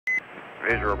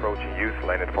Visual approaching use,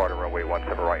 landing departing runway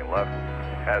 17 right and left.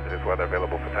 Hazardous weather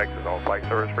available for Texas on flight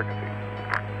service frequency.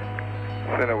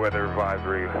 Center weather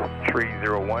advisory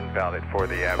 301 valid for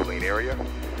the Abilene area.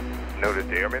 Notice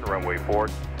the airman, runway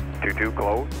 422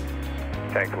 closed.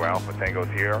 Tango Alpha Tango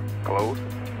Sierra closed.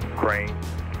 Crane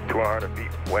 200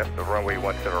 feet west of runway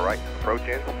 17 right. Approach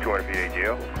in 200 feet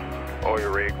AGL.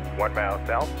 Oil rig 1 mile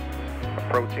south.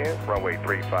 Approach in runway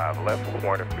 35 left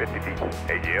 450 feet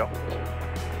AGL.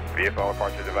 VFR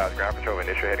departure device ground control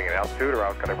initial heading and altitude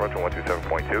around cutting approach on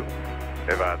 127.2.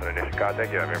 Advise on initial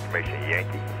contact. You have information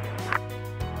Yankee.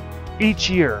 Each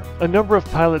year, a number of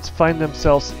pilots find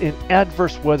themselves in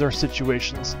adverse weather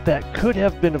situations that could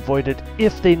have been avoided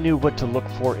if they knew what to look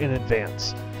for in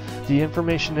advance. The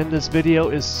information in this video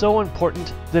is so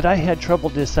important that I had trouble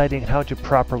deciding how to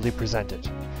properly present it.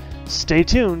 Stay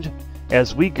tuned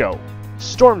as we go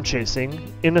storm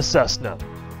chasing in a Cessna.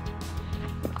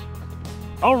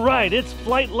 Alright, it's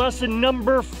flight lesson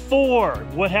number 4.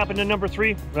 What happened to number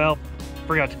 3? Well,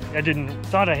 forgot.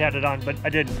 Thought I had it on, but I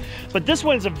didn't. But this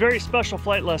one's a very special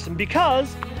flight lesson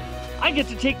because I get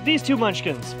to take these two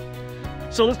munchkins.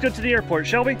 So let's go to the airport,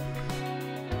 shall we?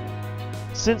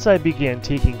 Since I began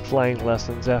taking flying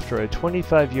lessons after a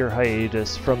 25-year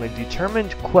hiatus from a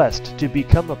determined quest to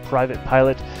become a private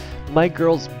pilot, my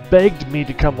girls begged me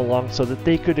to come along so that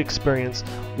they could experience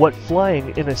what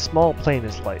flying in a small plane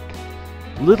is like.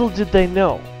 Little did they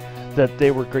know that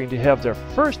they were going to have their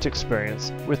first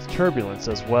experience with turbulence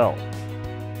as well.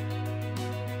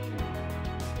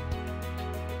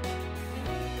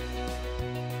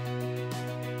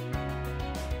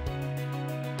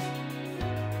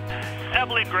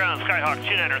 Abilene ground, Skyhawk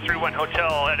 2931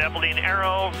 Hotel at Abilene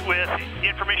Arrow with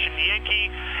information Yankee,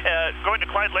 going to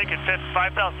Clyde Lake at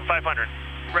 5,500,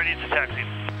 ready to taxi.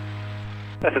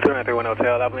 That's the 2931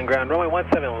 Hotel, Abilene ground, runway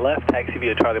 17 left, taxi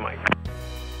via Charlie Mike.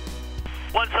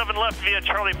 17 left via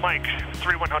Charlie Mike,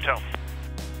 31 Hotel.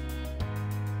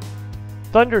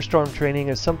 Thunderstorm training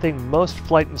is something most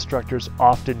flight instructors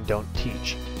often don't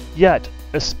teach. Yet,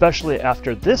 especially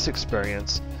after this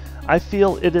experience, I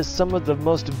feel it is some of the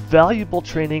most valuable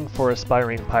training for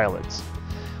aspiring pilots.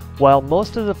 While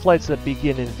most of the flights that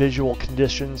begin in visual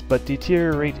conditions but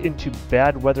deteriorate into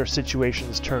bad weather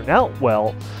situations turn out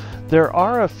well, there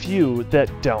are a few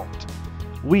that don't.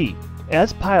 We,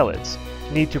 as pilots,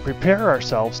 need to prepare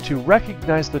ourselves to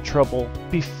recognize the trouble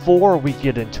before we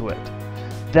get into it.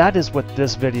 That is what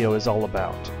this video is all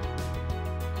about.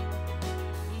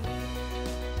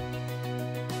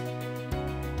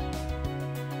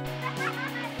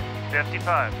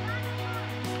 $55.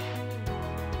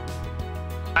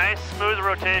 Nice smooth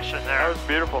rotation there. That was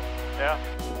beautiful. Yeah.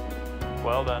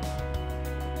 Well done.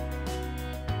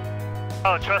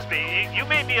 Oh, trust me, you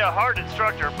may be a hard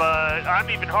instructor, but I'm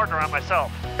even harder on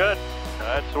myself. Good.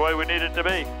 That's the way we need it to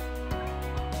be.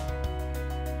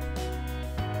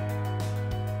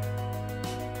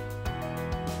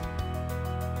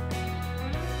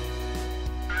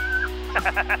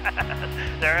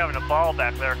 They're having a ball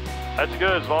back there. That's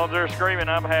good. As long as they're screaming,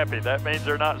 I'm happy. That means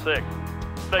they're not sick.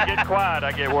 If they get quiet,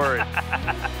 I get worried.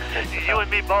 You and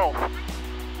me both.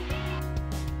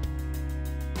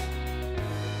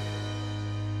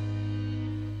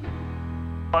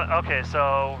 Okay,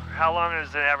 so how long is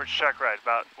the average check ride?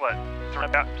 About what?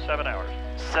 About 7 hours.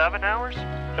 7 hours?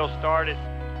 You'll start at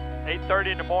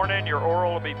 8:30 in the morning. Your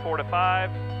oral will be 4 to 5,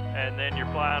 and then your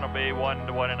flying will be 1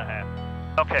 to 1.5.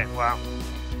 Okay, wow.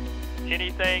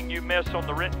 Anything you miss on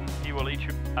the written, he will eat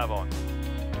you 5 on.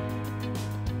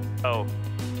 So,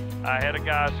 I had a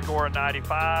guy score a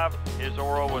 95. His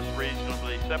oral was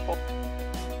reasonably simple.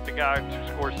 The guy who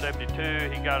scored 72,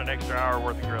 he got an extra hour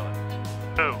worth of grilling.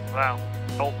 Oh, wow.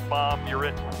 Don't bomb your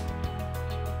written.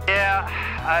 Yeah,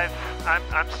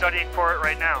 I'm studying for it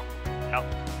right now. Yep.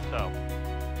 So,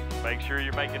 make sure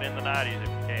you're making in the 90s if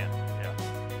you can.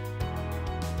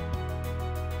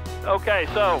 Yeah. Okay,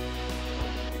 so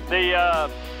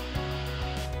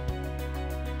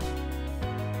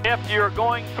if you're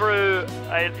going through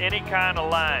any kind of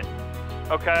line,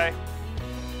 okay,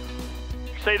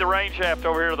 you see the range shaft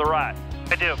over here to the right?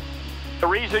 I do. The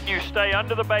reason you stay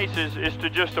under the bases is to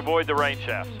just avoid the range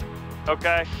shafts,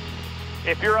 okay?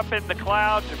 If you're up in the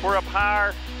clouds, if we're up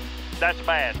higher, that's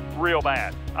bad, real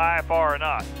bad, IFR or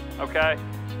not, okay?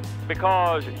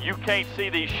 Because you can't see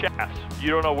these shafts. You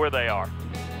don't know where they are.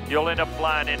 You'll end up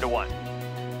flying into one,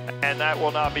 and that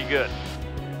will not be good.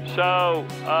 So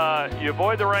you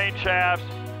avoid the range shafts.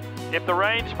 If the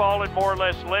rain's falling more or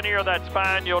less linear, that's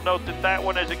fine. You'll note that that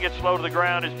one, as it gets low to the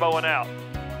ground, is bowing out,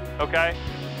 okay?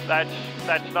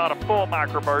 That's not a full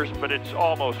microburst, but it's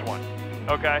almost one,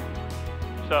 okay?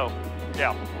 So,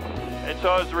 yeah. And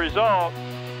so as a result,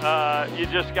 you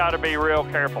just got to be real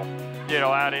careful, you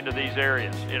know, out into these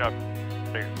areas, you know.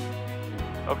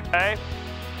 Okay,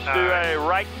 let's do a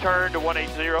right turn to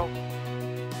 180,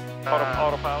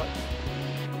 autopilot.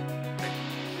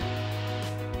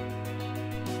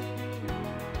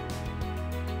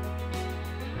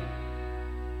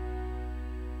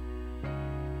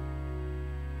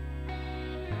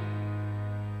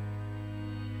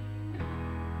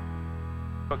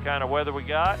 What kind of weather we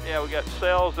got? Yeah, we got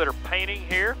cells that are painting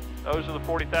here. Those are the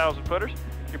 40,000 footers.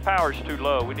 Your power's too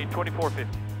low. We need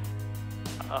 2450.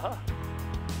 Uh-huh.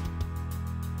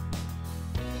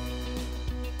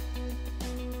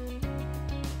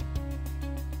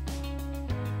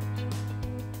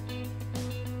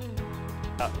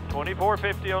 Uh,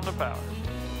 2450 on the power.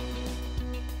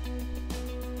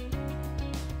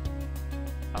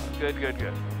 Good, good,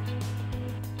 good.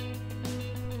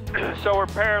 So we're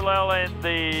paralleling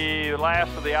the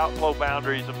last of the outflow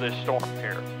boundaries of this storm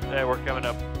here. Yeah, we're coming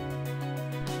up.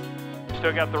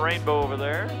 Still got the rainbow over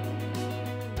there.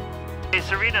 Hey,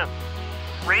 Serena,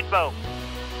 rainbow.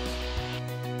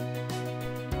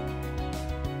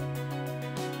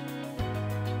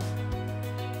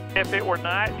 If it were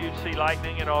night, you'd see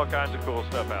lightning and all kinds of cool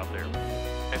stuff out there.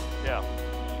 Yeah.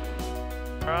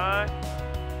 All right.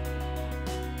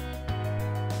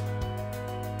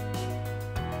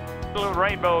 The little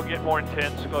rainbow will get more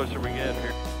intense the closer we get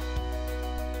here.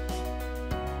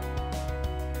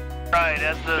 Right,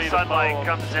 as the sunlight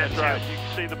comes in. That's right. You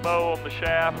can see the bow on the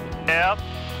shaft. Yep.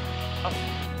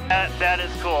 That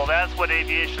is cool. That's what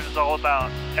aviation is all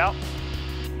about. Yep.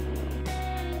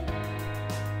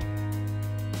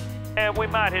 And we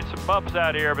might hit some bumps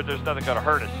out here, but there's nothing going to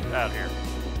hurt us out here.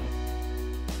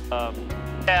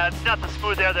 Yeah, it's not the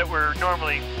smooth air that we're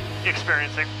normally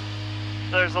experiencing.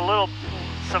 There's some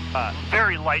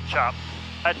very light chop.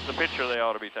 That's the picture they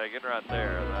ought to be taking right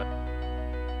there.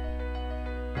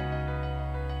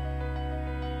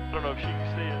 I don't know if she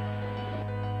can see it.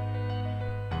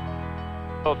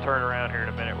 We'll turn around here in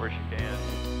a minute where she can.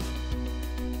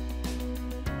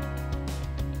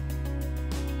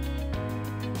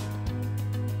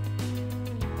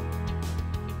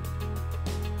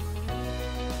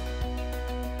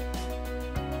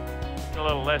 A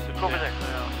little less intense. Look over there.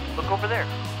 Now. Look over there.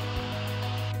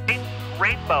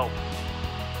 Rainbow.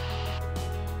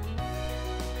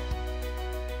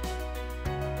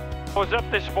 I was up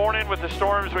this morning with the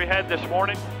storms we had this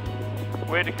morning.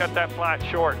 We had to cut that flight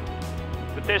short.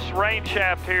 But this rain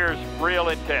shaft here is real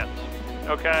intense,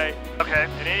 okay? Okay.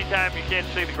 And anytime you can't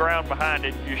see the ground behind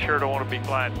it, you sure don't want to be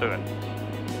flying through it.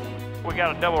 We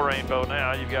got a double rainbow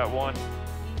now. You've got one,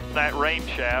 that rain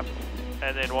shaft,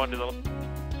 and then one to the left.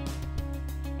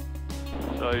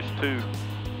 So there's two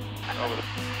over the...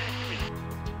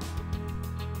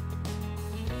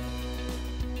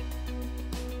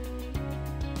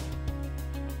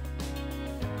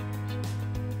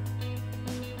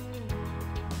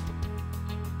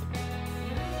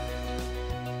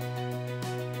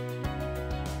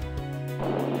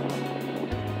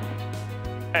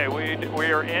 Hey,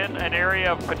 we are in an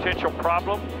area of potential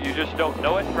problem. You just don't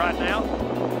know it right now.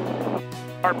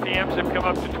 RPMs have come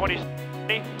up to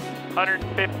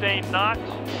 115 knots.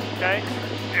 Okay,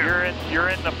 you're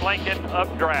in the flanking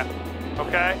updraft.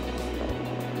 Okay,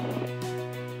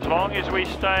 as long as we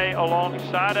stay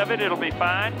alongside of it, it'll be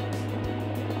fine.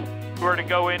 If we were to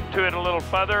go into it a little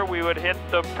further, we would hit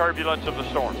the turbulence of the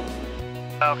storm.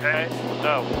 Okay.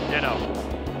 So you know.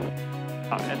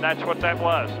 And that's what that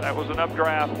was. That was an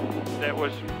updraft that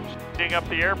was speeding up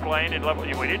the airplane and level.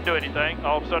 We didn't do anything.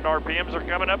 All of a sudden, RPMs are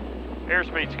coming up,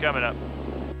 airspeed's coming up.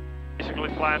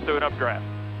 Basically flying through an updraft.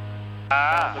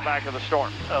 On the back of the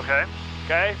storm. Okay.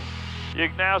 Okay. You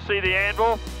can now see the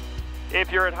anvil. If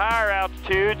you're at higher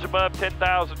altitudes, above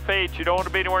 10,000 feet, you don't want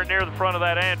to be anywhere near the front of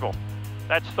that anvil.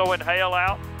 That's throwing hail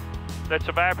out. That's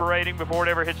evaporating before it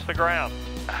ever hits the ground.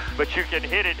 But you can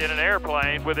hit it in an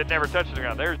airplane with it never touching the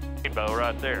ground. There's the rainbow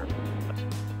right there.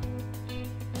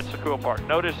 That's the cool part.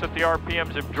 Notice that the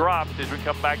RPMs have dropped as we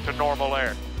come back to normal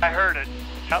air. I heard it.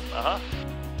 Yep,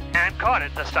 And caught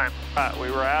it this time. Right,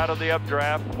 we were out of the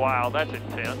updraft. Wow, that's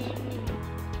intense.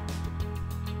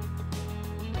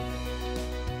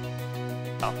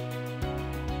 Oh.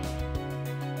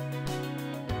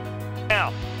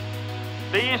 Now,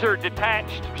 these are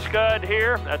detached scud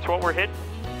here. That's what we're hitting.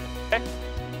 Okay.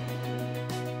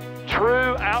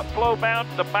 True outflow bound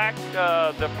to the back,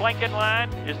 the flanking line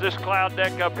is this cloud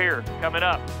deck up here coming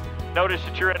up. Notice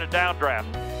that you're in a downdraft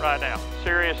right now,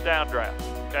 serious downdraft.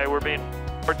 Okay, we're being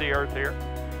toward the earth here.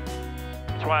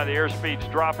 That's why the airspeed's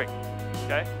dropping.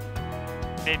 Okay.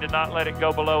 Need to not let it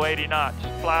go below 80 knots.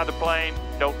 Fly the plane,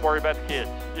 don't worry about the kids.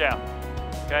 Yeah,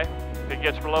 okay? If it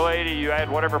gets below 80, you add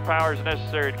whatever power is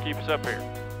necessary to keep us up here.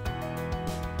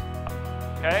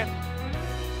 Okay?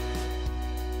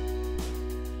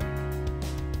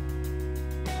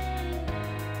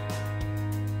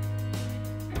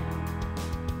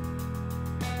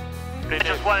 They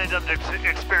just wanted them to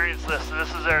experience this. This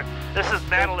is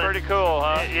Madeline. That's pretty cool,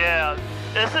 huh? Yeah.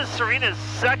 This is Serena's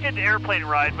second airplane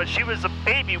ride, but she was a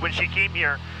baby when she came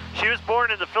here. She was born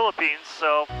in the Philippines,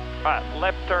 so. All right,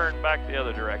 left turn back the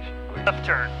other direction, please. Left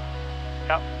turn.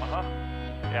 Yep,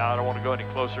 Yeah, I don't want to go any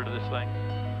closer to this thing.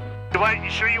 You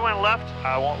sure you went left?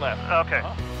 I want left. Okay.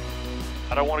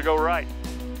 I don't want to go right.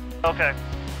 Okay.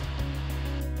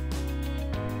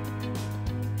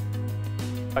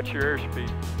 Watch your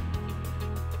airspeed.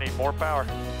 Need more power.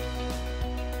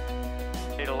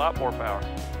 Need a lot more power.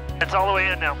 It's all the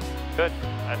way in now. Good.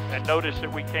 And notice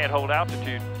that we can't hold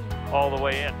altitude all the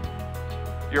way in.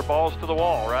 Your ball's to the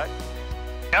wall, right?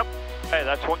 Yep. Hey,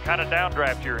 that's what kind of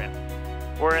downdraft you're in.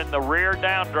 We're in the rear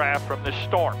downdraft from this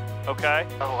storm, okay?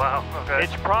 Oh, wow. Okay.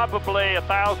 It's probably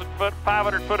 1,000 foot,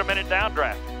 500 foot a minute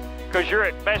downdraft because you're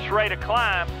at best rate of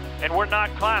climb and we're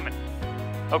not climbing,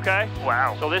 okay?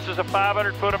 Wow. So this is a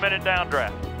 500 foot a minute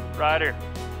downdraft right here,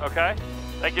 okay?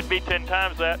 They could be 10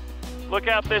 times that. Look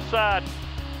out this side.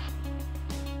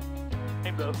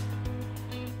 Oh.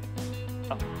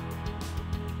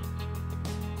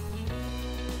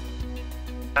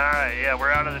 All right, yeah,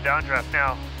 we're out of the downdraft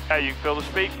now. Yeah, you can feel the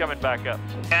speed coming back up.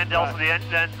 And also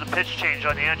the pitch change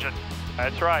on the engine.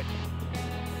 That's right.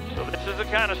 So this is the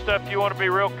kind of stuff you want to be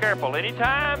real careful.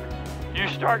 Anytime you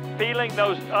start feeling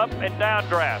those up and down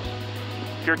drafts,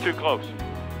 you're too close.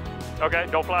 Okay,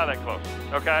 don't fly that close,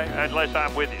 okay? Unless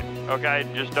I'm with you, okay?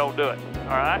 Just don't do it,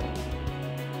 all right?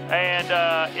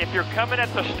 And if you're coming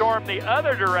at the storm the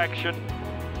other direction,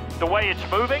 the way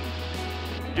it's moving,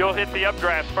 you'll hit the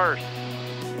updraft first.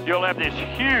 You'll have this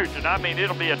huge, and I mean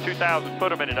it'll be a 2,000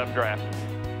 foot a minute updraft.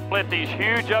 Split these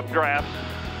huge updrafts,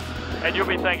 and you'll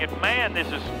be thinking, man, this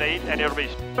is neat, and it'll be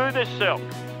smooth as silk.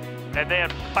 And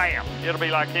then, bam, it'll be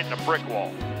like hitting a brick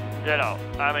wall. You know,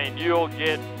 I mean, you'll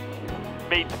get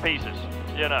beat to pieces,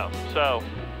 you know, so.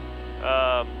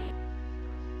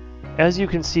 As you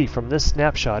can see from this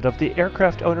snapshot of the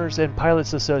Aircraft Owners and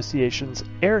Pilots Association's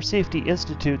Air Safety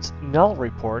Institute's Nall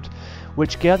report,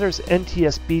 which gathers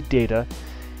NTSB data,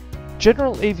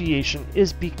 general aviation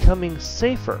is becoming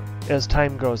safer as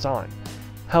time goes on.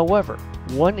 However,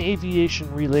 one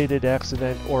aviation-related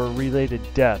accident or related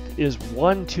death is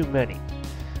one too many.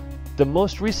 The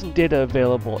most recent data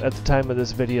available at the time of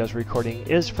this video's recording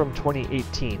is from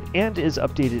 2018 and is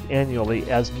updated annually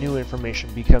as new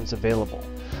information becomes available.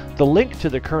 The link to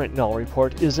the current Nall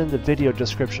report is in the video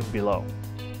description below.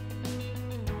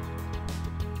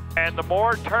 And the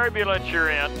more turbulence you're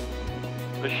in,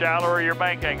 the shallower your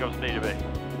bank angles need to be.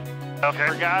 Okay.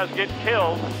 Where guys get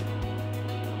killed,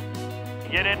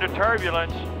 get into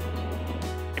turbulence,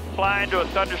 they fly into a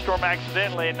thunderstorm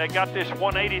accidentally, and they got this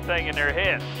 180 thing in their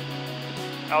head.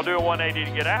 I'll do a 180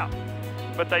 to get out.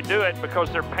 But they do it because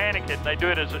they're panicking. They do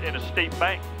it in a steep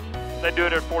bank. They do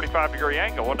it at a 45-degree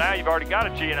angle. Well, now you've already got a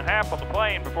G.5 on the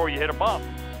plane before you hit a bump.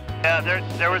 Yeah,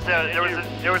 there was an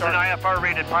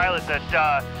IFR-rated pilot that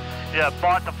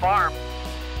bought the farm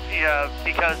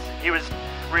because he was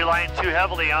relying too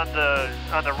heavily on the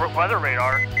weather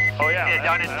radar. Oh yeah,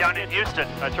 down in Houston.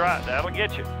 That's right. That'll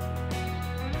get you.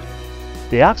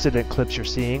 The accident clips you're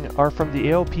seeing are from the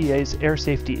AOPA's Air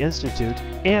Safety Institute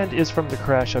and is from the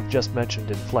crash I've just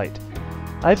mentioned in flight.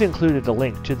 I've included a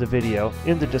link to the video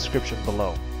in the description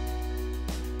below.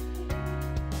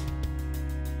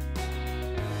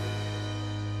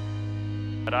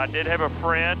 But I did have a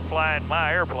friend flying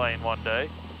my airplane one day,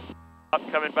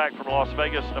 coming back from Las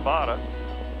Vegas, Nevada.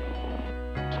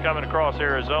 He's coming across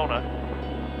Arizona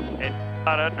and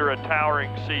got under a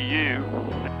towering CU.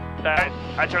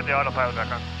 I turned the autopilot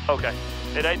back on. Okay,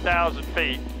 at 8,000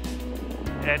 feet,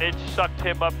 and it sucked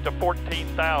him up to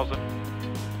 14,000,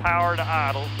 power to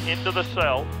idle, into the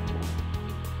cell,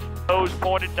 nose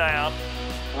pointed down,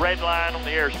 red line on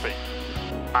the airspeed.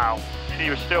 Wow. And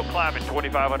he was still climbing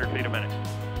 2,500 feet a minute.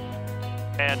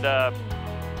 And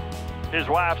his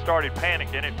wife started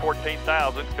panicking at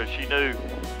 14,000 because she knew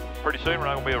pretty soon we're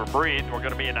not going to be able to breathe, we're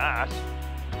going to be in ice,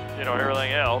 you know, and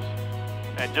everything else.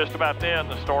 And just about then,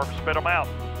 the storm spit him out,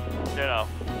 you know,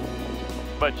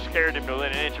 but scared him to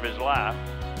within an inch of his life.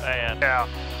 And yeah,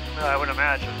 I would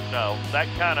imagine. No, that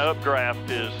kind of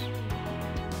updraft is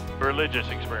a religious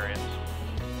experience.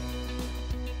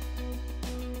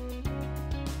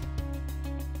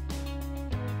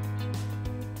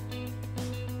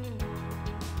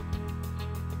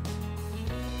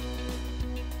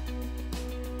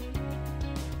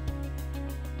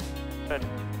 Good.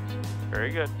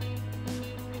 Very good.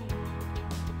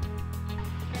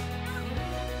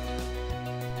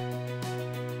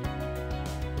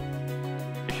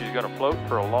 She's going to float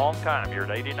for a long time. You're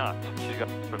at 80 knots. She's going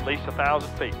to at least 1,000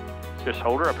 feet. Just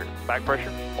hold her up here. Back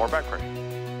pressure, more back pressure.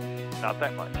 Not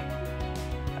that much.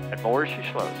 And more as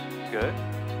she slows. Good.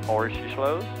 More as she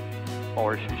slows.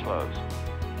 More as she slows.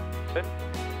 Good.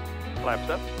 Flaps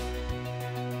up.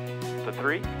 To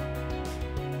 3.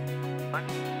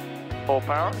 Full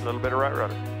power, a little bit of right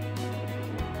rudder.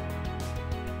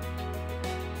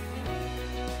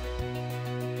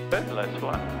 Good, let's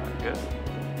fly. Good.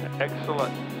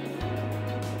 Excellent.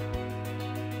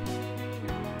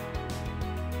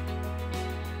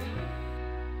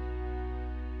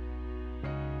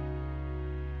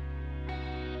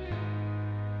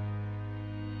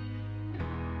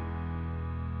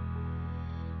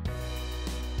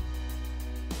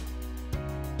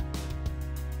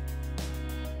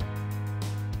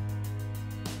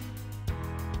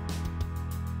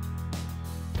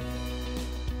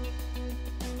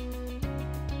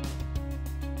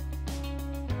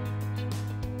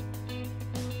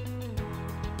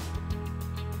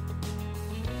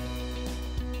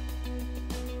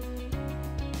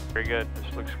 Very good.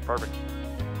 This looks perfect.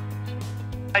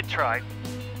 I tried.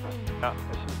 Yeah,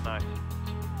 this is nice.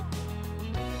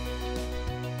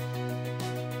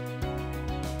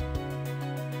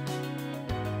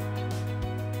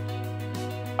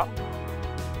 Up.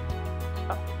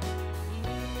 Up.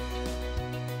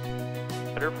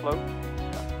 Let her float.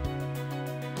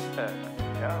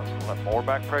 Yeah, let more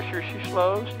back pressure as she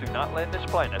slows. Do not land this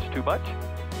plane. That's too much.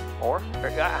 More.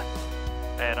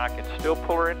 And I can still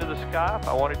pull her into the sky if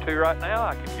I wanted to right now.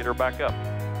 I can get her back up.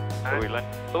 So we land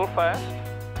a little fast.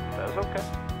 That's okay.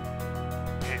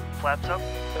 Okay, flaps up.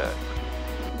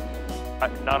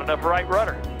 Not enough right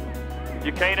rudder.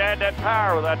 You can't add that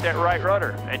power without that right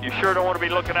rudder. And you sure don't want to be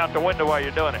looking out the window while you're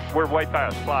doing it. We're way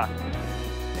fast. Fly.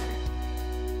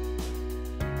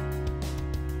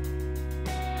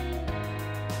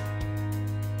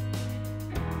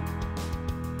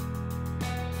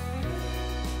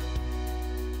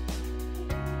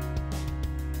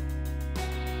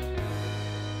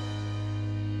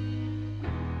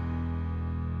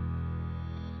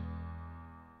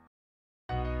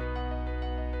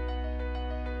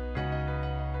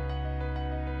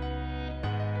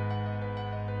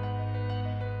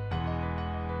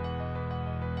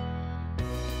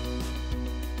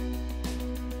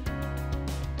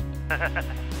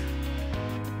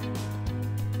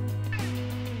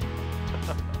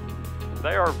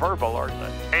 They are verbal, aren't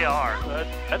they? They are.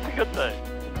 That's a good thing.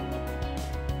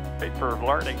 Great for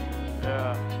learning.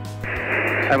 Yeah.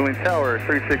 Abilene Tower,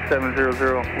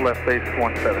 36700, left base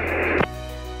 17.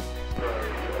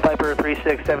 Piper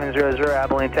 36700,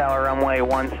 Abilene Tower, runway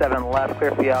 17 left,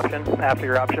 clear for the option. After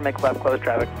your option, make left, close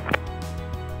traffic.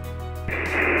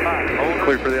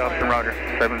 Clear for the option, roger,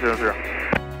 700.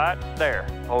 Right there.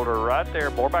 Hold her right there.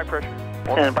 More back pressure.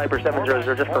 More and Piper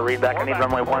 700, just for readback, I need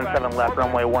runway 17 left,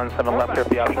 runway 17 left, clear for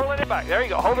the option. Pulling it back. There you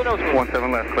go. Hold the nose wheel.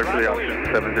 17 left, clear for the option,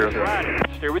 700.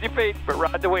 Right. Steer with your feet, but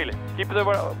ride the wheelie. Keep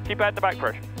at the back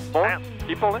pressure. More.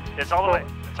 Keep pulling. It's all the way.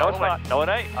 No, it's not. No, it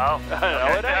ain't. Oh. No,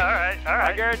 it ain't. All right.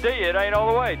 I guarantee you, it ain't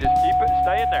all the way. Just keep it.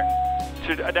 Stay in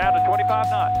there. Down to 25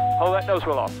 knots. Hold that nose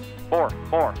wheel off. More.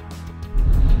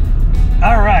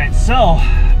 All right, so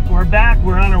we're back.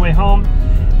 We're on our way home,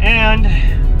 and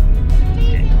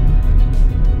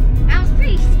I was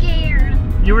pretty scared.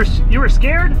 you were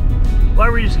scared? Why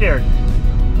were you scared?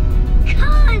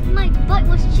 Because my butt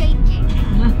was shaking.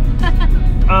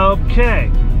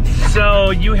 Okay,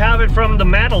 so you have it from the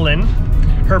Madeline.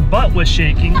 Her butt was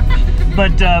shaking,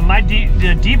 but my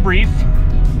debrief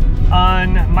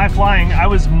on my flying, I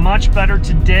was much better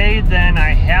today than I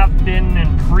have been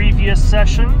in previous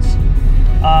sessions.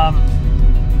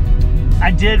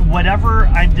 I did whatever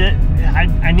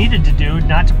I needed to do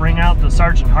not to bring out the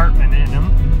Sergeant Hartman in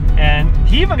him, and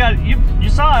he even got, you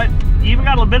saw it, he even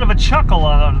got a bit of a chuckle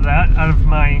out of that, out of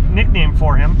my nickname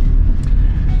for him.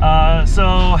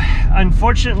 So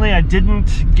unfortunately I don't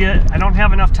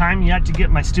have enough time yet to get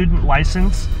my student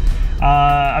license.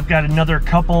 I've got another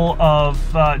couple of,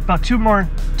 about two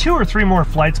or three more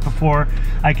flights before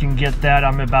I can get that.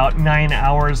 I'm about 9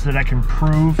 hours that I can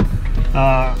prove.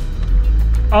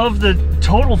 Of the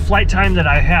total flight time that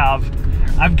I have,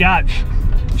 I've got,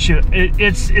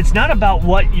 it's not about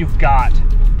what you've got.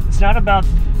 It's not about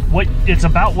it's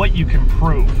about what you can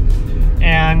prove.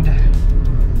 And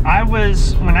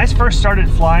when I first started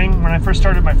flying, when I first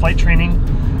started my flight training,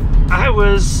 I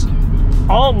was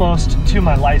almost to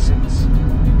my license.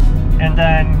 And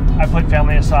then I put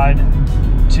family aside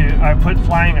I put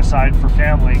flying aside for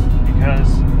family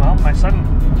because, well, I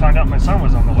found out my son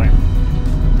was on the way.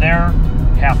 Their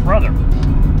half brother.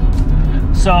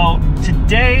 So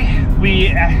today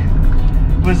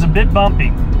it was a bit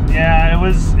bumpy. Yeah,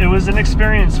 it was an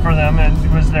experience for them, and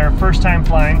it was their first time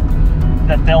flying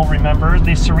that they'll remember. At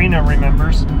least Serena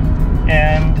remembers.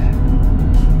 And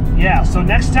yeah, so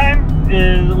next time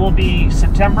it will be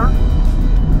September,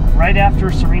 right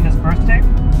after Serena's birthday,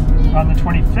 on the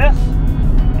 25th,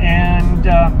 and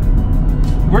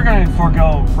we're going to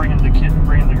forego bringing the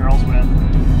girls with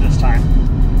this time,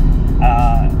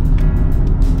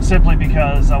 simply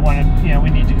because I wanted, we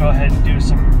need to go ahead and do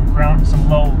some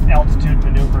low altitude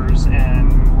maneuvers,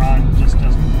 and Ron just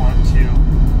doesn't want to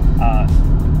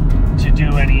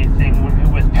do anything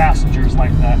with passengers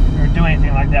like that, or do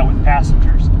anything like that with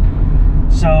passengers.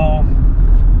 So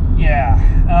yeah,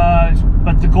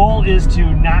 but the goal is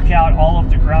to knock out all of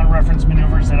the ground reference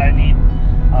maneuvers that I need.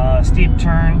 Steep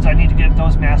turns, I need to get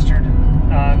those mastered.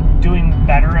 Doing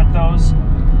better at those.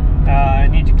 I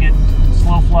need to get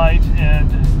slow flight and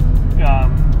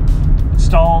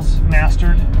stalls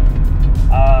mastered.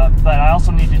 But I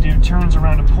also need to do turns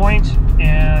around a point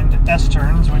and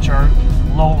S-turns, which are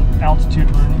low altitude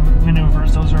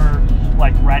maneuvers. Those are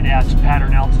like right at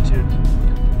pattern altitude.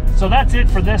 So that's it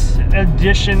for this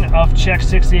edition of Check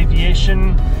 6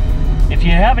 Aviation. If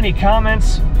you have any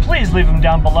comments, please leave them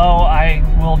down below. I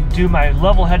will do my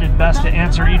level-headed best to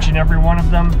answer each and every one of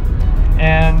them.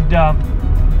 And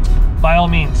by all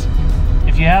means,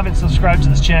 if you haven't subscribed to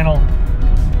this channel,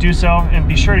 do so, and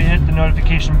be sure to hit the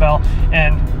notification bell,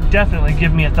 and definitely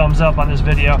give me a thumbs up on this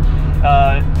video.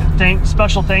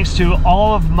 Special thanks to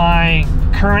all of my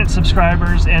current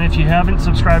subscribers, and if you haven't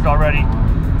subscribed already,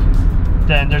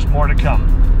 then there's more to come.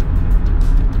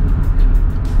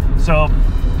 So,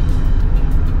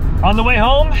 on the way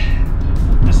home,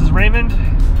 this is Raymond,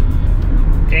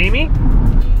 Amy,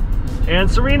 and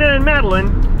Serena and Madeline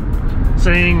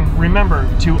saying, remember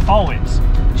to always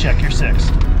check your 6.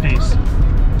 Peace.